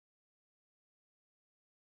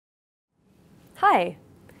Hi!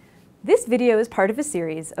 This video is part of a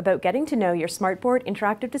series about getting to know your smartboard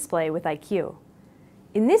interactive display with IQ.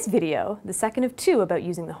 In this video, the second of two about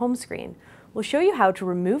using the home screen, we'll show you how to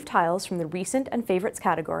remove tiles from the Recent and Favorites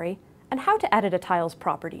category and how to edit a tile's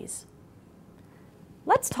properties.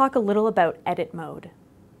 Let's talk a little about Edit Mode.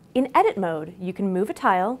 In Edit Mode, you can move a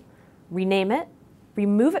tile, rename it,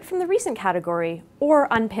 remove it from the Recent category, or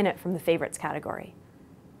unpin it from the Favorites category.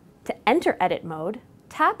 To enter Edit Mode,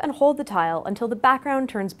 tap and hold the tile until the background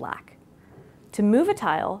turns black. To move a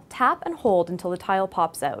tile, tap and hold until the tile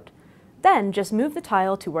pops out. Then just move the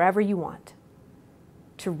tile to wherever you want.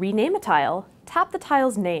 To rename a tile, tap the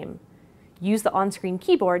tile's name. Use the on-screen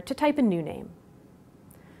keyboard to type a new name.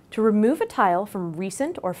 To remove a tile from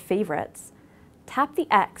Recent or Favorites, tap the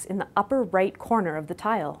X in the upper right corner of the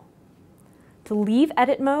tile. To leave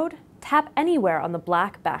Edit Mode, tap anywhere on the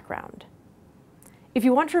black background. If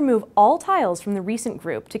you want to remove all tiles from the Recent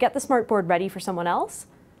group to get the smartboard ready for someone else,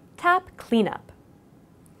 tap Cleanup.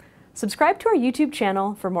 Subscribe to our YouTube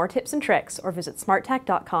channel for more tips and tricks or visit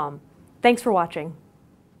smarttech.com. Thanks for watching.